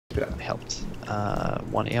Helped.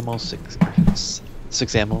 1 ammo, 6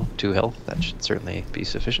 ammo, 2 health. That should certainly be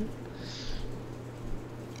sufficient.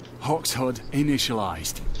 Hawk's HUD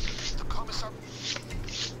initialized.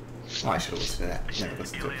 Oh, I should have listened to that. Never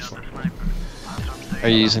listened to it before. Are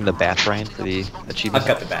you using the bat, Brian, for the achievement? I've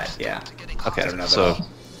got the bat, yeah. Okay, I don't know that so I'll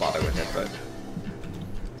bother with it, but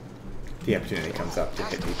the opportunity comes up to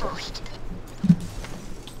hit people.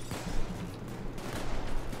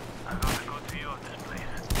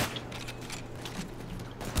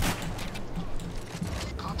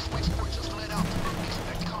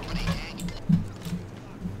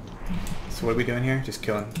 So what are we doing here? Just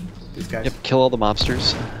killing these guys? Yep, kill all the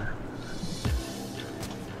mobsters.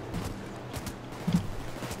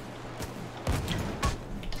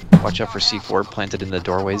 Watch out for C4 planted in the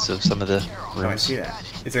doorways of some of the rooms. Oh, I see that.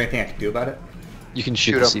 Is there anything I can do about it? You can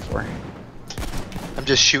shoot the C4. I'm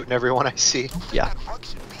just shooting everyone I see. Yeah.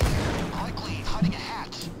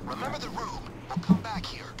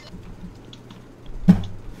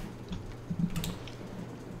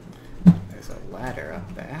 There's a ladder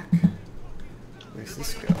up back. Where's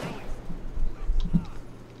this go?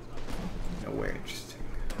 Nowhere interesting.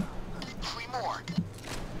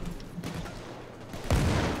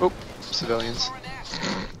 Oh, civilians.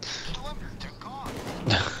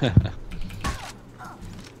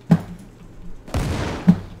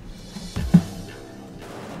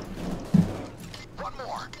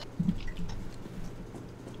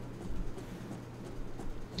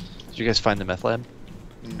 Did you guys find the meth lab?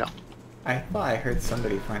 No. I thought I heard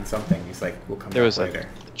somebody find something. He's like, we'll come There back was later.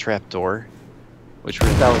 a trap door, which was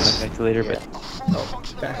That was- calculator, but Oh,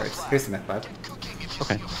 that hurts. Here's the meth lab.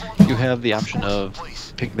 okay. You have the option of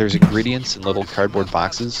pick. There's ingredients in little cardboard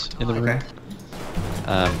boxes in the room.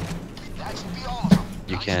 Okay.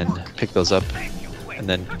 You can pick those up and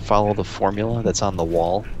then follow the formula that's on the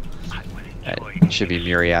wall. It should be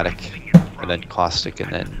muriatic, and then caustic,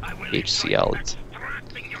 and then HCl.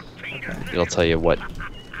 It'll tell you what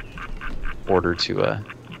order to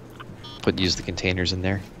use the containers in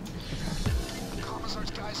there.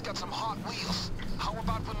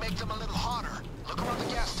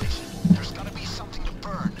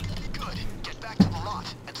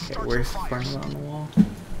 Okay, where's the formula on the wall?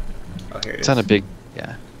 Oh, here it is. It's on a big,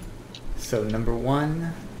 yeah. So number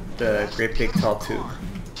 1, the great big tall tube.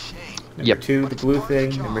 Number Yep. 2, the blue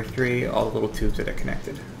thing. Number 3, all the little tubes that are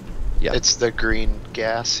connected. Yeah. It's the green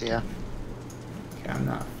gas, yeah. Okay, I'm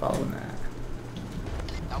not following that.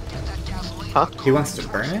 Huh? He wants to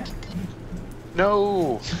burn it?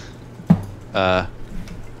 No! Unless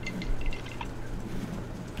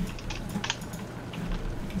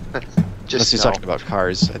Just he's no. talking about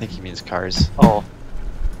cars. I think he means cars. Oh.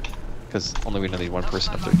 Because only we need one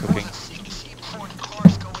person up there cooking.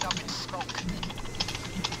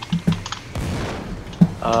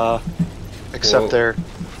 Except Whoa. they're...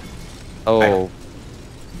 Oh.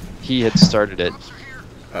 He had started it,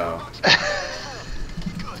 Oh.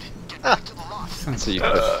 Sounds so you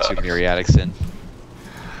put 2 muriatics in.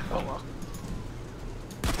 Oh well.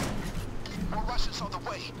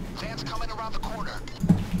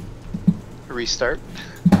 Restart?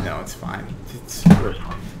 No, it's fine. It's we're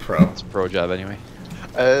pro. It's a pro job anyway.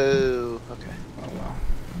 Oh, okay. Oh well.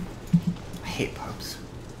 I hate pubs.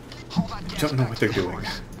 Don't know what they're doing.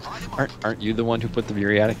 Aren't you the one who put the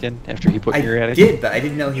muriatic in after he put I muriatic in? did, but I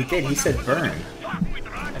didn't know he did. He said burn.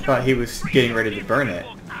 I thought he was getting ready to burn it,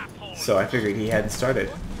 so I figured he hadn't started.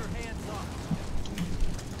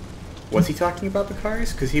 Was he talking about the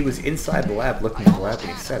cars? Because he was inside the lab looking at the lab when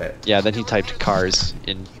he said it. Yeah, then he typed cars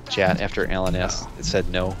in chat after Alan asked. It said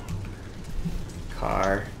no.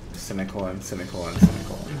 Car, semicolon, semicolon,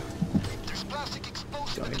 semicolon.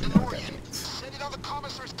 Don't even know what that means.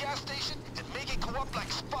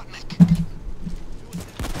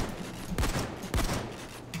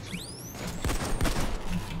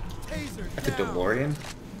 That's a DeLorean?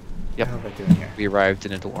 Yep. What the hell am I doing here? We arrived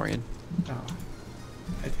in a DeLorean. Oh.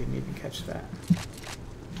 I didn't even catch that.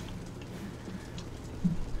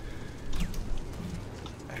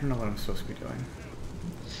 I don't know what I'm supposed to be doing.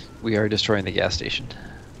 We are destroying the gas station.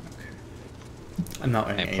 Okay. I'm not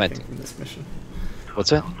learning And anything planting. from this mission.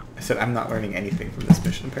 What's that? I said I'm not learning anything from this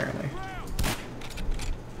mission, apparently.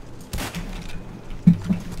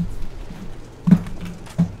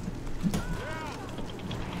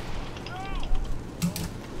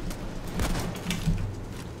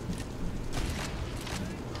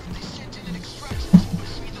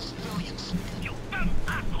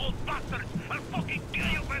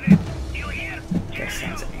 That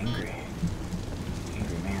sounds angry.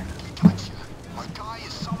 Angry man. Gotcha. My guy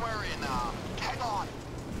is somewhere in, hang on.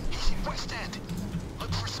 He's in West End.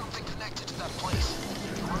 Look for something connected to that place.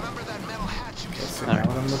 Remember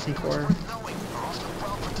looking for?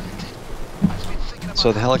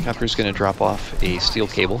 So the helicopter is going to drop off a steel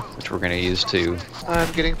cable, which we're going to use to...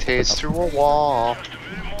 I'm getting tased through a wall.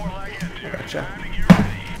 I gotcha.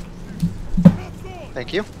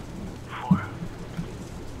 Thank you.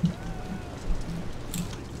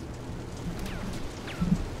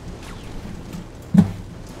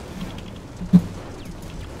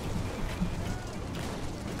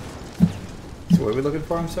 So what are we looking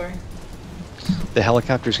for, I'm sorry? The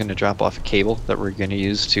helicopter is going to drop off a cable that we're going to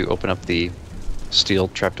use to open up the steel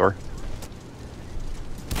trapdoor.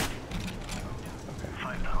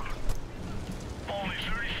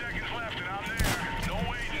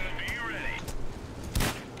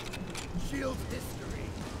 Shield history.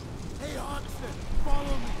 Hey, Hodgson,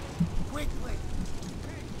 follow me. Quickly.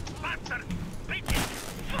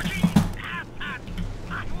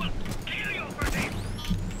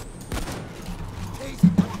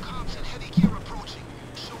 Tasing more cops and heavy gear approaching.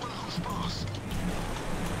 Showing who's boss.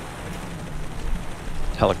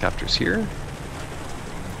 Helicopter's here.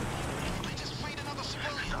 They just freed another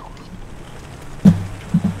civilian.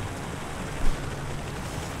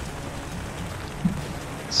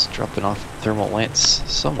 It's dropping off thermal lance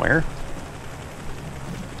somewhere.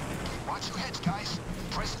 Watch your heads, guys.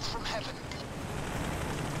 Presence from heaven.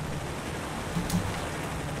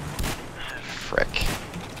 Frick.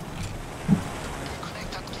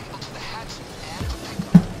 Connect that cable to the hatch and the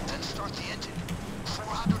pickup. Then start the engine.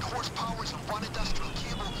 400 horsepower and one industrial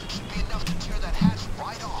cable should be enough to tear that hatch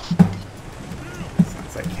right off.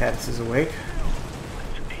 Sounds like Caddis is awake.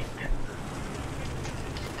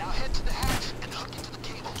 Now head to the hatch and hook into the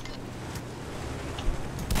cable.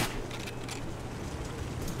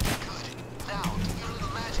 Good. Now, do your little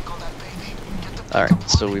magic on that baby. Get the Alright,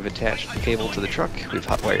 so we've attached the cable to the truck. We've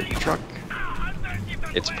hotwired the truck.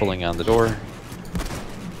 It's pulling on the door.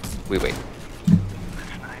 We wait.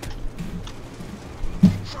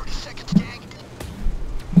 30 seconds, gang.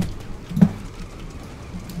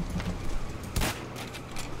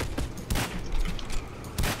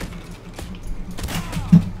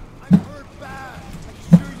 I'm hurt bad. I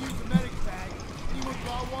can sure use a medic bag. Anyone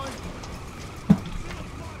got one?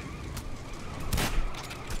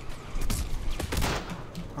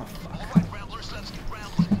 Oh fuck. All right, ramblers, let's get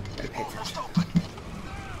rambling. Gotta pay Almost attention. open.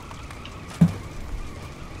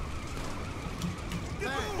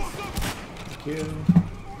 Thank you.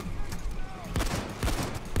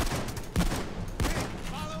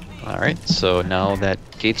 Alright, so now that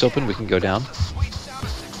gate's open, we can go down. The sweet sound of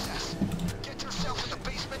success. Get yourself in the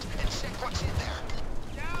basement and check what's in there.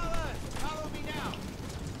 Dallas, follow me now.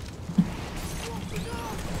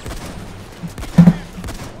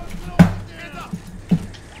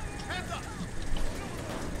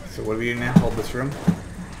 So what do we do now? Hold this room?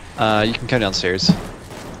 You can come downstairs.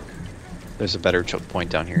 There's a better choke point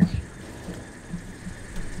down here.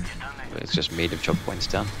 It's just made of choke points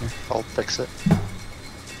down here. I'll fix it.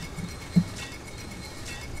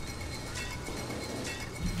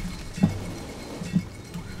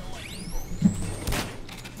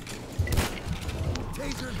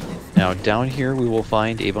 Now down here we will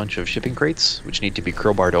find a bunch of shipping crates, which need to be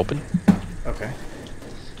crowbarred open. Okay.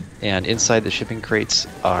 And inside the shipping crates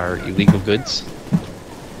are illegal goods.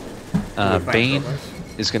 Can we find Bane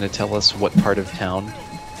crowbars? is going to tell us what part of town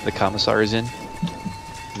the commissar is in.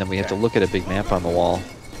 And then we have to look at a big map on the wall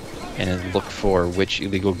and look for which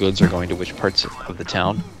illegal goods are going to which parts of the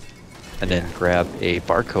town. And then grab a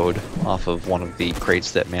barcode off of one of the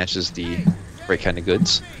crates that matches the right kind of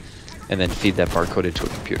goods. And then feed that barcode into a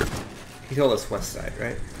computer. He told us west side,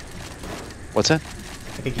 right? What's that?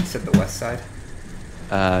 I think he said the west side.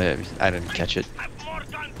 I didn't catch it. Have more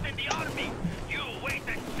guns than the army. You wait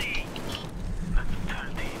and see.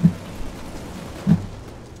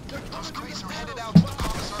 Those crates are headed out to the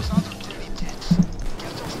commissar's other dirty tents.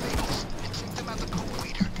 Get those labels and check them at the code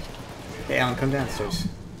reader. Hey, Alan, come downstairs.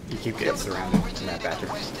 You keep getting surrounded in that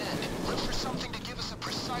bathroom. West End. Look for something to give us a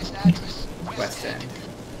precise address. West End.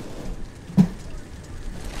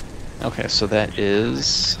 Okay, so that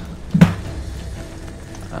is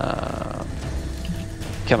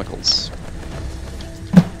chemicals.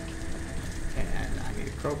 And I need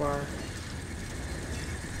a crowbar.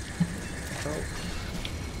 Oh,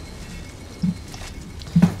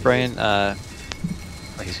 Brian,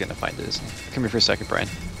 he's gonna find it, isn't he? Come here for a second, Brian.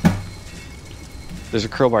 There's a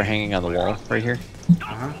crowbar hanging on the wall right here.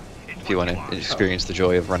 uh-huh. If you want to experience the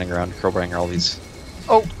joy of running around crowbarring all these.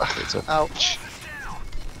 Oh, It's open. ouch.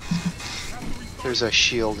 There's a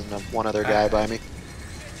shield and one other guy by me.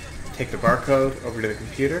 Take the barcode over to the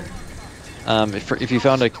computer. If you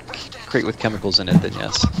found a crate with chemicals in it, then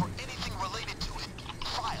yes. For anything related to it.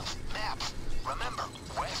 Files, maps. Remember,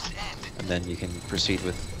 West and then you can proceed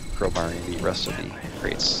with crowbarring the rest of the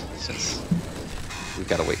crates, since we've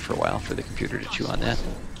got to wait for a while for the computer to chew on that.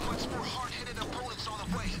 Much more hard-hitted opponents on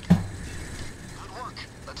the way. Good work.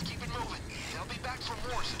 Let's keep it moving. They'll be back for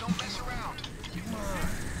more, so don't mess around. Come on.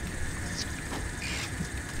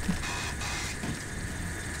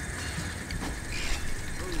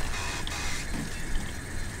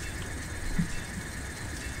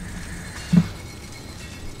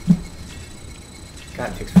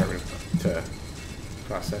 God, it takes forever to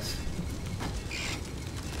process.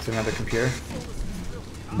 Is there another computer?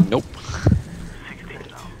 Nope.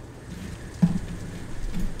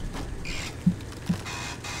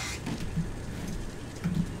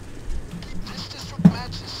 This district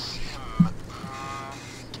matches him.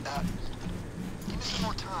 Give me some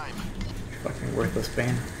more time. Fucking worthless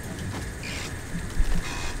Bane.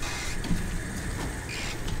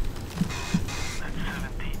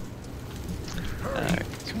 Alright.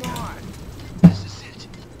 Come on. This is it.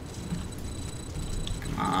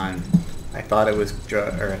 Come on. I thought it was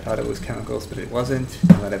I thought it was chemicals, but it wasn't.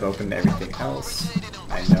 Now that I've opened everything else,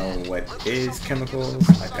 I know what is chemicals.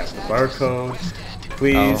 I've got the barcode.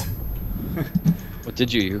 Please. What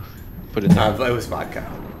did you put in there? It was vodka.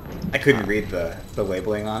 I couldn't read the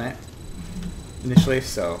labeling on it initially,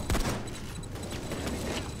 so.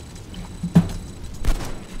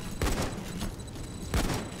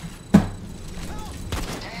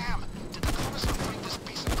 Damn. Did the commissar bring this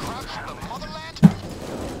piece of crap from the motherland?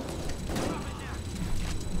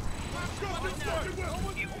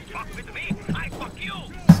 You fuck with me, I fuck you.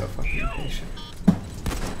 So fucking impatient.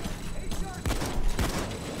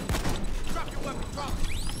 Drop your weapon, drop it.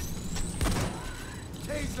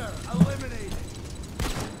 Taser, eliminated.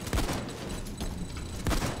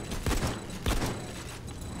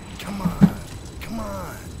 Come on, come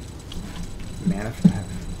on. Mana from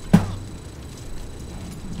heaven.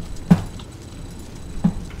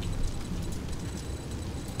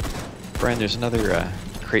 Brian, there's another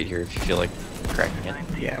crate here if you feel like cracking it.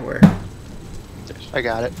 Yeah, where? There's I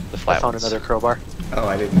got it. the I flat found ones. another crowbar. Oh,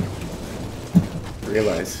 I didn't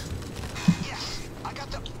realize. Yes. I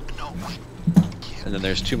got the... No, wait. And then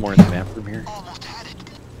there's 2 more in the map room here. Almost had it.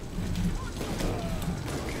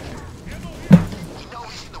 We know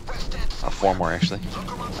he's in the west end. 4 more actually.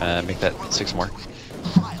 Make that 6 more.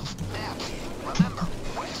 Files, maps. Remember,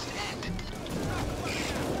 west end.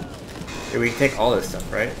 Yeah, we can take all this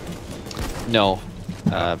stuff, right? No.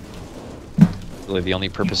 Really the only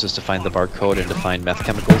purpose is to find the barcode and to find meth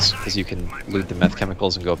chemicals, because you can loot the meth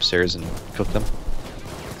chemicals and go upstairs and cook them.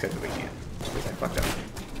 Except that we can't. Because I fucked up.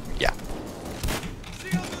 Yeah.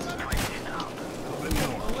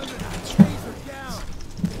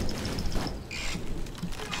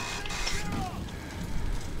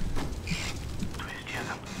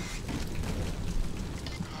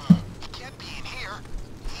 Can't be in here.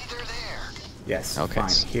 Either there. Yes, Okay. fine.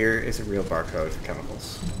 Here is a real barcode for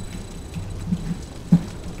chemicals.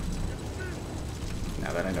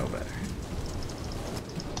 Now that I know better.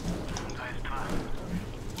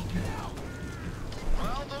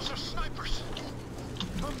 Well, those are snipers.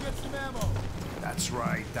 Come get some ammo. That's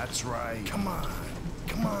right, that's right. Come on,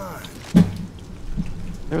 come on.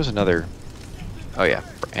 There was another... Oh yeah,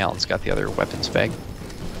 Alan's got the other weapons bag.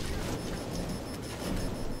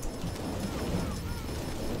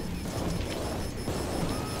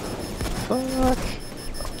 Fuck.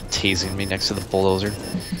 Tasing me next to the bulldozer. We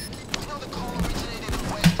know the call originated in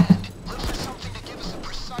West End. Look for something to give us a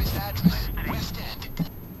precise address. West End.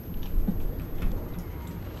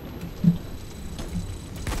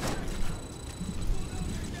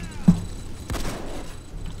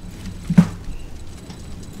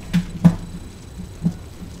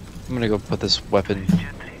 I'm gonna go put this weapon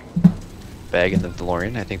bag in the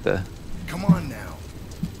DeLorean. I think the... Come on now.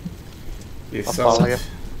 The I'll follow you. assault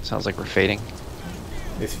Sounds like we're fading.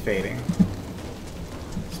 is fading.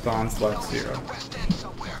 Spawns left 0. West End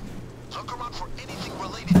somewhere. Look around for anything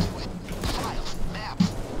related to it. Files,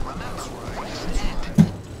 maps. Remember, West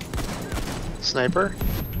End. Sniper?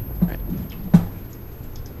 Right.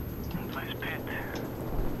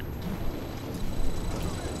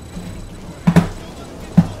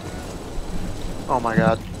 Oh my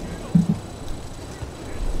god.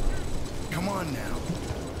 Come on now.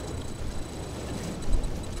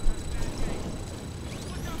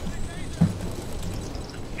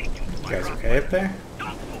 You guys okay up there?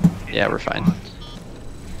 Yeah, we're fine.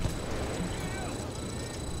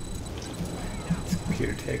 This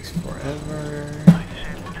computer takes forever.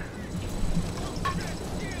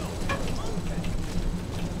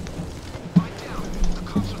 The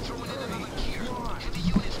cops are throwing in another gear. Heavy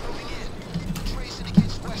units moving in. Tracing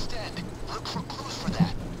against West End. Look for clues for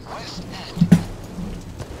that. West End.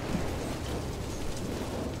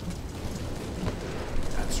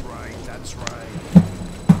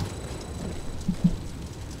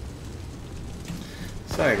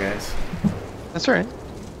 Sorry, guys. That's all right.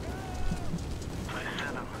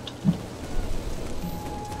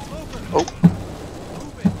 Oh,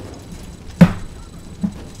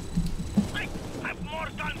 I've more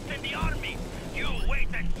guns than the army. You wait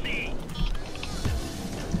and see.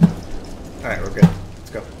 Alright, we're good.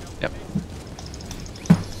 Let's go. Yep.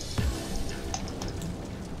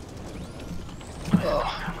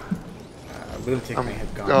 Lunatic may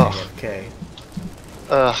have gone oh. AFK.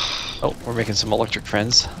 Oh, we're making some electric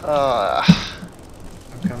friends. I'm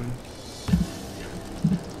coming.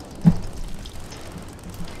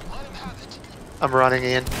 I'm running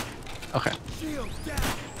in. Okay.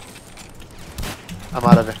 I'm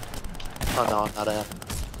out of it. Oh no, I'm not out.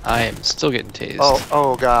 I am still getting tased.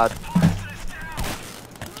 Oh god.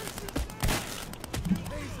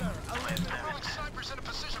 Snipers in a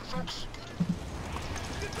position, folks.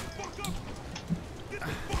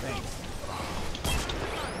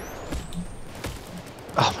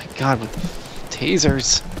 Oh my god, with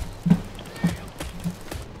tasers.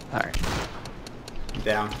 Alright. I'm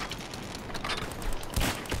down.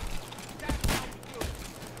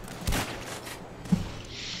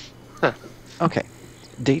 Okay.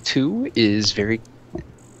 Day 2 is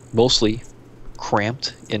mostly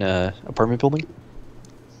cramped in a apartment building,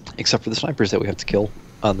 except for the snipers that we have to kill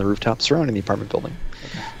on the rooftop surrounding the apartment building.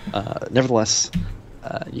 Nevertheless,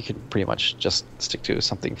 you can pretty much just stick to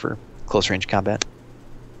something for close range combat.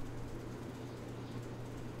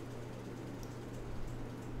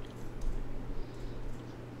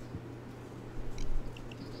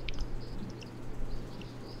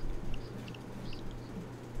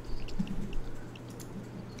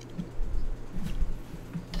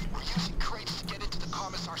 We're using crates to get into the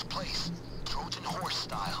commissar's place, Trojan horse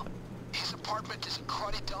style. His apartment is a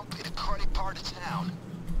cruddy dump in a cruddy part of town.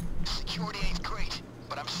 Security ain't great,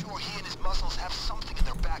 but I'm sure he and his muscles have something in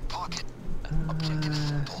their back pocket. Objective is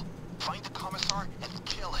simple. Find the commissar and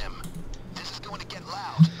kill him. This is going to get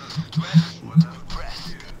loud. Dress to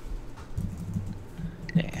impress.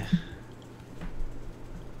 Yeah.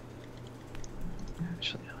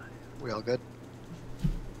 Actually, We all good?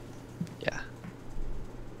 yeah.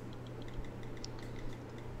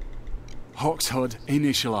 Hawk's HUD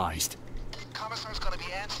initialized. Commissar's gonna be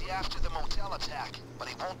antsy after the motel attack, but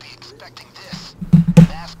he won't be expecting this.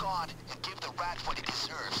 Mask on and give the rat what he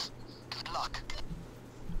deserves. Good luck.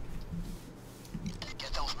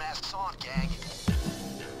 Get those masks on, gang.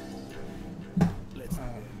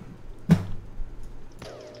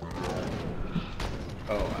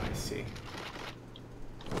 Oh, I see.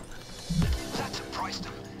 That surprised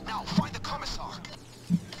him. Now find the commissar.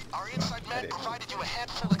 Our inside man provided you a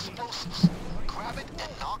handful of explosives. Grab it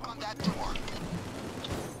and knock on that door.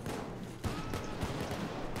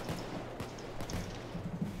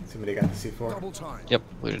 Somebody got the C4. Double time. Yep,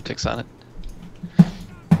 lunatic's on it.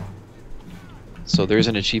 So there's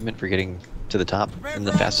an achievement for getting to the top in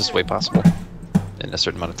the fastest way possible in a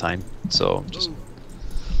certain amount of time. So just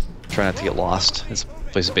try not to get lost. This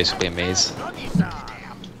place is basically a maze. Damn,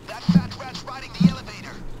 that fat rat's riding the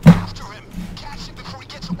elevator. After him. Catch him before he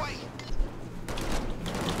gets away.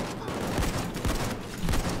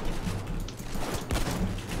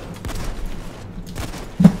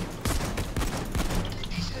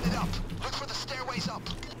 He's headed up. Look for the stairways up.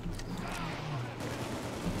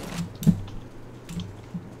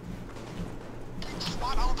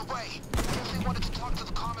 SWAT on the way. Guess they wanted to talk to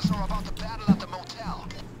the commissar about the battle at the motel.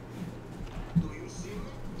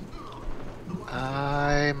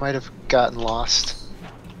 I might have gotten lost.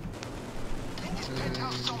 His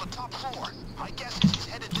penthouse is on the top floor. My guess is he's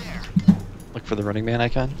headed there. Look for the running man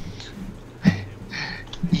icon.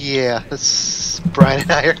 Yeah, that's Brian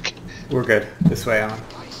and I are. We're good. This way on.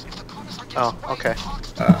 Guys, if the commissar gets Oh, away, okay. he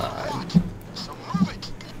talks to the SWAT. So move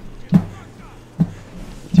it.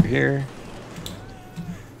 Through here.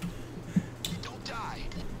 Don't die.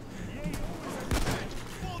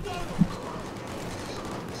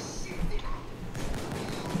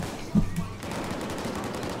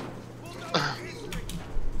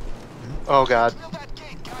 Oh god. Fill that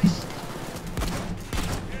gate, guys.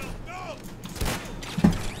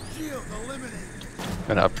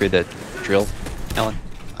 Gonna upgrade that drill, Alan.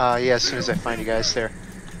 Yeah, as soon as I find you guys there.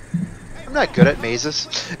 I'm not good at mazes.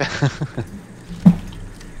 They're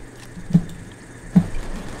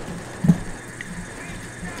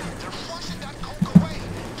flushing that coke away.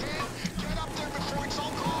 Gang, get up there before it's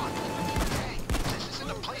all gone. Hey, this isn't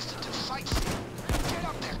a place to do sightseeing. Get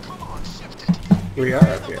up there, come on, shift it. We are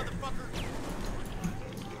up here.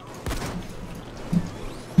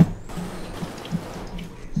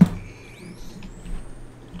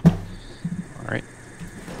 Alright.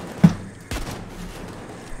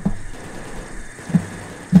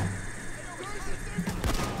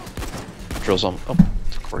 Drill's on. Oh,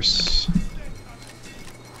 of course.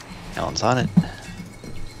 Alan's on it.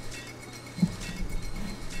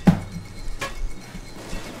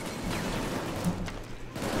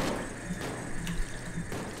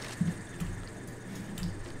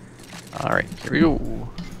 Alright, here we go.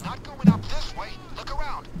 Not going up this way. Look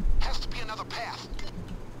around. Has to be another path.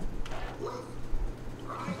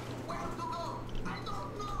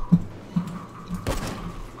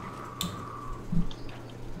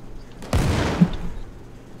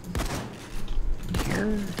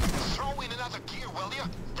 Here. Throw in another gear, will ya?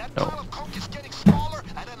 That No. pile of coke is getting smaller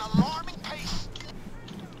at an alarming pace.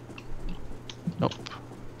 Nope.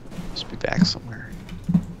 Must be back somewhere.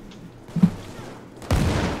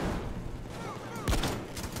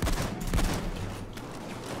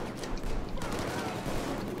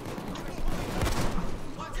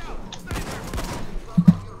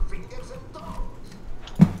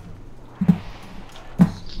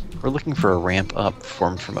 We're looking for a ramp up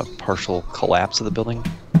formed from a partial collapse of the building.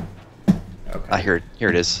 Okay. Ah, here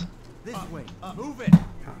it is. This way. Move it.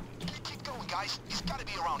 Keep going, guys. He's got to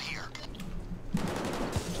be around here.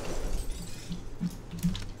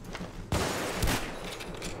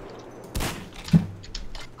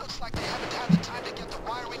 Looks like they haven't had the time to get the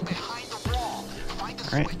wiring behind the wall. Find the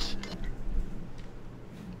All right. switch.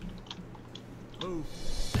 Move.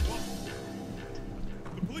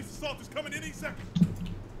 The police assault is coming any second.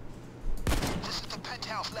 This is the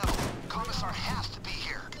penthouse level. Commissar has to be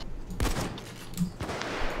here.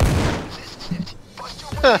 This is it. Bust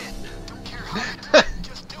your way in. Don't care how you do it.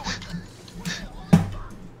 Just do it.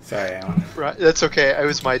 Sorry, Alan. Right, that's okay. I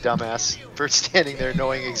was my dumbass for standing there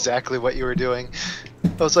knowing exactly what you were doing.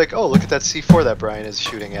 I was like, oh, look at that C4 that Brian is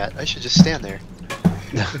shooting at. I should just stand there.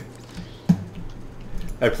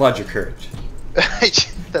 I applaud your courage.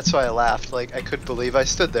 That's why I laughed. Like, I couldn't believe I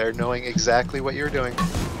stood there knowing exactly what you were doing. Has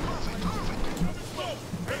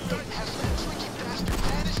that tricky bastard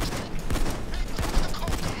vanished? That's the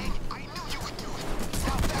coke gang. I knew you could do it.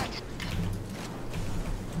 Now back it.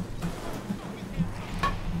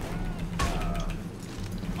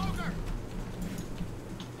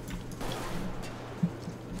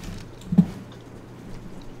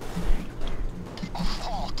 A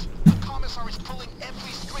fault. The commissar is pulling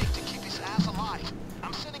every string to keep his ass alive.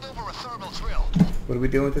 I'm sending over a thermal drill. What are we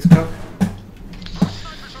doing with this coke?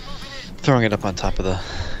 Snipers are moving in. Throwing it up on top of the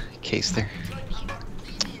case there.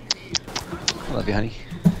 I love you, honey.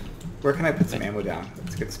 Where can I put some ammo down?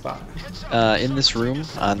 That's a good spot. In this room,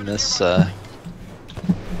 on this, On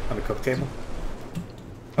the cook table?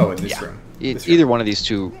 Oh, in this yeah. room. This room. Either one of these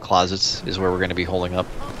two closets is where we're going to be holding up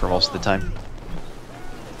for most of the time.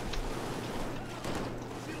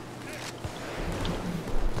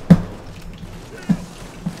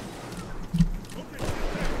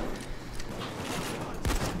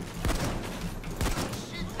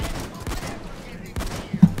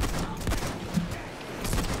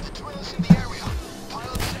 The drill's in the area.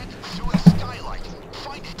 Pilot set through a skylight.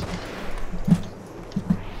 Find it.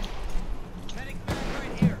 Medic bag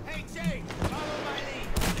right here. Hey, Jay, follow my lead.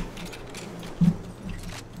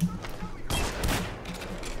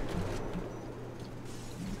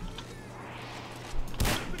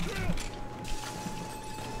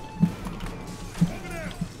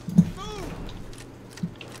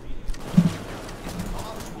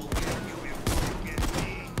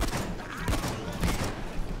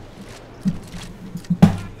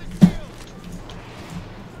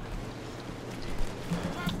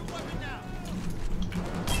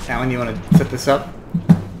 Alan, you want to set this up?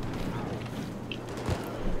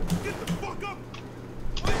 Get the fuck up!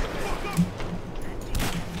 Get the fuck up!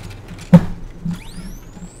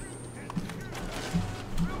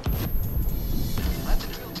 Let the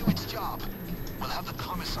drill do its job. We'll have the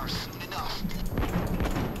commissar soon enough.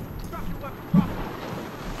 Drop your weapon, drop it.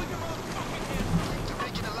 Put your motherfucking hands They're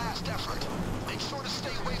making a last effort. Make sure to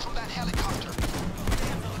stay away from that helicopter.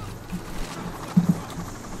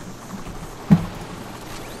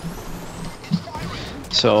 It's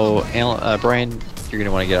firing. So, Brian, you're going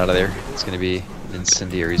to want to get out of there. It's going to be an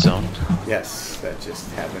incendiary zone. Yes, that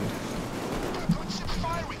just happened. It's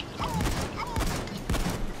firing.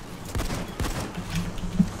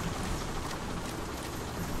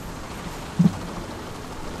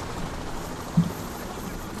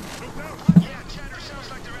 Yeah, chatter sounds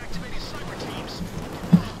like they're activating cyber teams.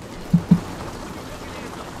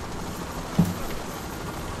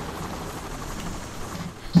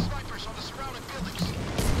 Snipers on the surrounding buildings.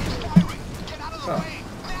 He's firing. Get out of the Oh. way.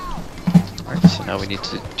 Now. Alright, so now we need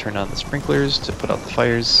to turn on the sprinklers to put out the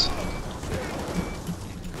fires.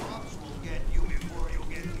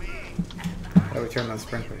 How do we turn on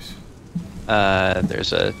sprinklers?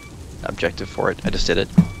 There's a objective for it. I just did it.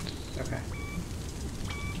 Okay.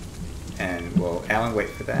 And will Alan wait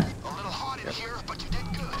for that? A little hot in here, but you did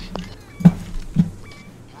good.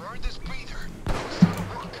 You earned this breather.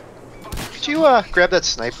 Work. Could you grab that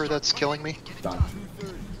sniper that's killing me? Done.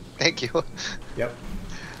 Thank you. Yep.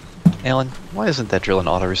 Alan, why isn't that drill an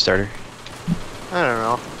auto restarter? I don't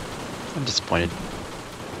know. I'm disappointed.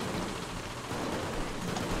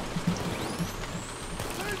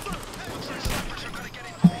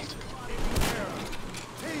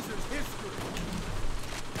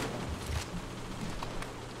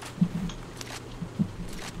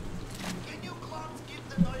 Can you clowns keep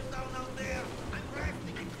the noise down out there? I'm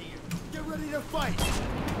drafting it here. Get ready to fight.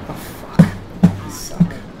 Oh, fuck. You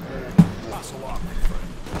suck. Pass along, my friend.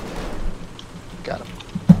 Got him.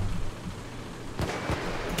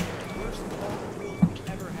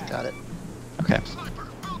 Got it. Okay.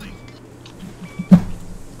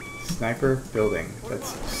 Sniper building. That's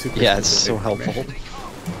super Yeah, it's so specific helpful. information.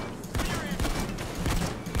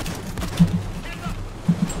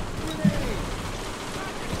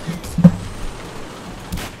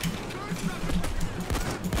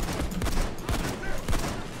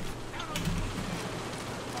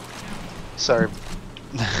 Sorry.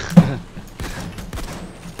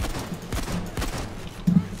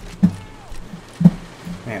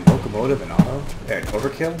 Man, locomotive and auto, and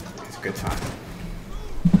overkill is a good time.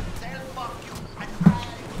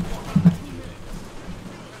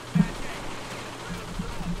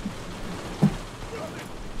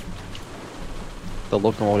 The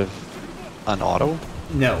locomotive on auto?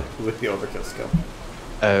 No, with the overkill skill.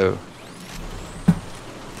 Oh.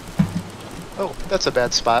 Oh, that's a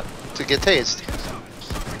bad spot to get tased.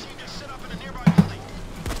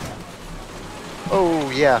 Oh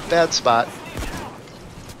yeah, bad spot.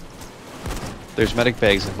 There's medic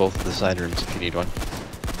bags in both of the side rooms if you need one.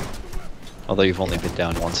 Although you've only been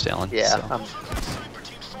down once, Alan. Yeah, so.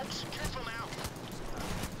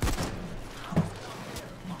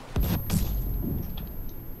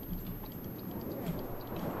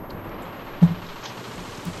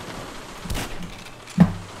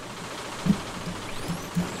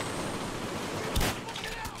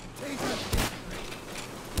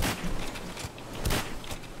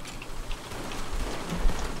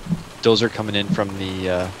 Dozer coming in from the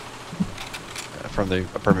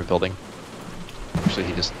apartment building. Actually,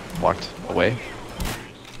 he just walked away.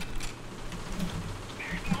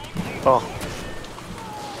 Oh.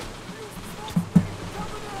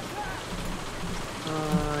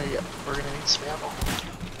 Yep, we're gonna need some ammo.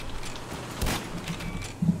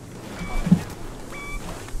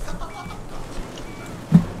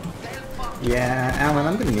 Yeah, Alan,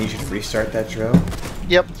 I'm gonna need you to restart that drill.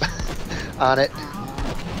 Yep, on it.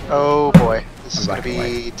 Oh boy, this is I'm gonna black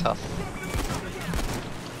and be tough.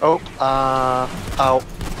 Oh, ow,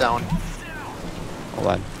 down. Hold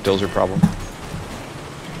on, Dozer problem.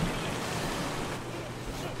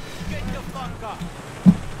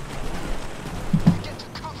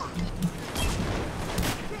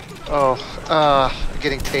 Oh, I'm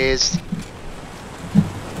getting tased.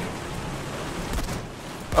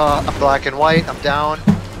 I'm black and white, I'm down.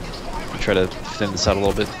 Try to thin this out a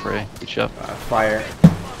little bit before I beat you up. Fire.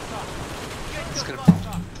 It's gonna...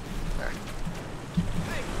 There.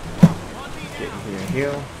 Get here and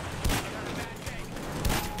heal.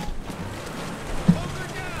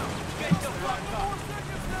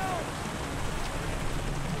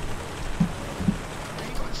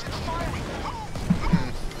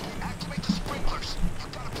 Activate the sprinklers. You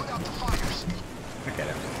gotta put out the fires. I get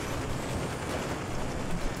it.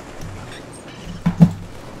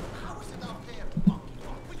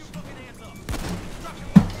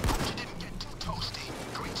 You didn't get too toasty.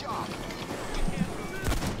 Great job.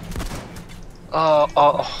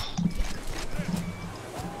 Oh.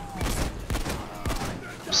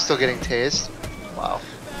 I'm still getting tased. Wow.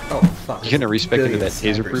 Oh, fuck. You gonna respec into that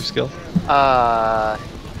Billion taser-proof snipers. skill?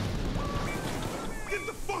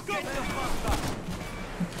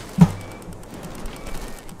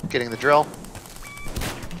 Getting the drill.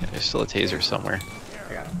 Yeah, there's still a taser somewhere.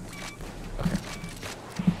 I got it. Okay.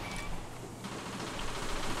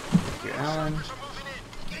 Thank you, Alan.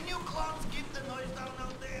 Can you clowns keep the noise down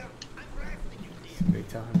out there? I'm drafting you here. Somebody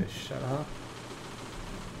tell him to shut up.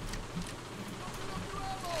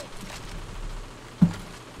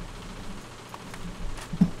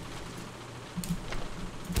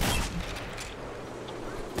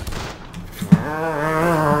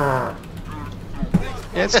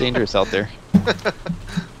 Yeah, it's dangerous out there.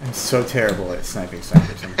 I'm so terrible at sniping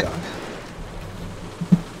snipers. I'm done.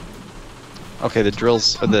 Okay, the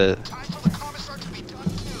drills, the Time for the commissar to be done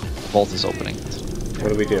too. vault is opening. What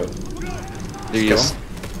do we do? There you Kill just, him?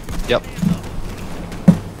 Yep.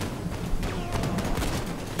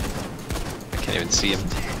 I can't even see him.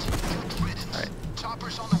 Alright.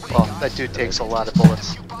 Well, that dude takes a lot of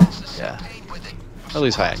bullets. Yeah. At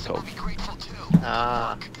least high on coke.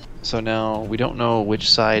 Ah. So now we don't know which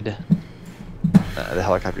side the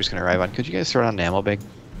helicopter's going to arrive on. Could you guys throw it on an ammo bag?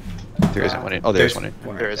 There isn't one in. Oh, there's one in.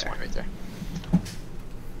 There is one right there.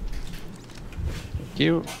 Thank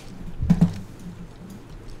you.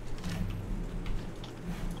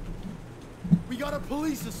 We got a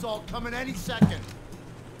police assault coming any second.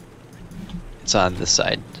 It's on this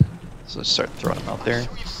side. So let's start throwing them out there. I'm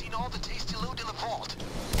sure you've seen all the tasty loot in the vault.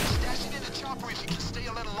 Stash it in the chopper if you can stay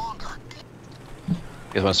a little longer. You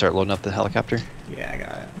guys want to start loading up the helicopter? Yeah, I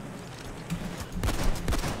got it.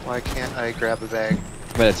 Why can't I grab a bag?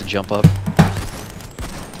 I might have to jump up.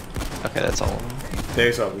 Okay, that's all of them.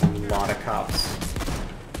 There's a lot of cops.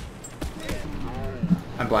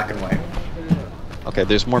 I'm black and white. Okay,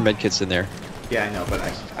 there's more medkits in there. Yeah, I know, but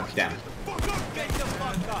I'm down.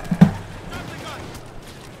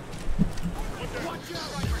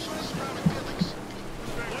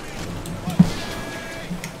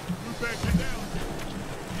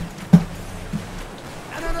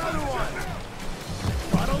 And another one.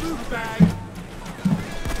 Got a loot bag.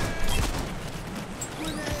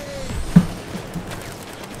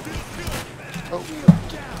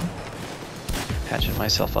 Patching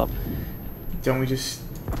myself up. Don't we just...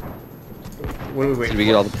 What are we waiting Did we for?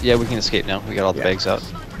 get all the... Yeah, we can escape now. We got all the Yeah. bags out.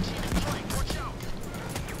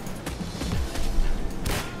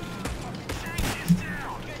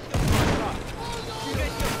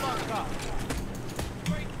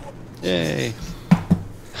 Yay.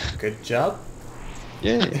 Good job.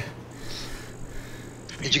 Yay.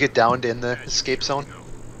 Did you get downed in the escape zone?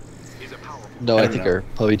 No, I don't think know. our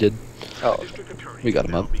Chloe did. Oh, We got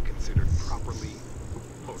him up. Be considered properly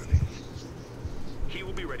motivated. He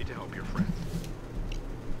will be ready to help your friend.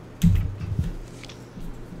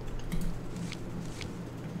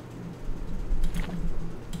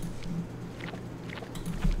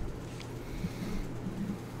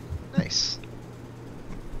 nice.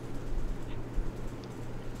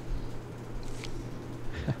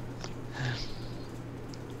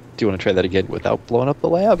 Do you want to try that again without blowing up the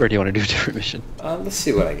lab, or do you want to do a different mission? Let's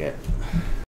see what I get.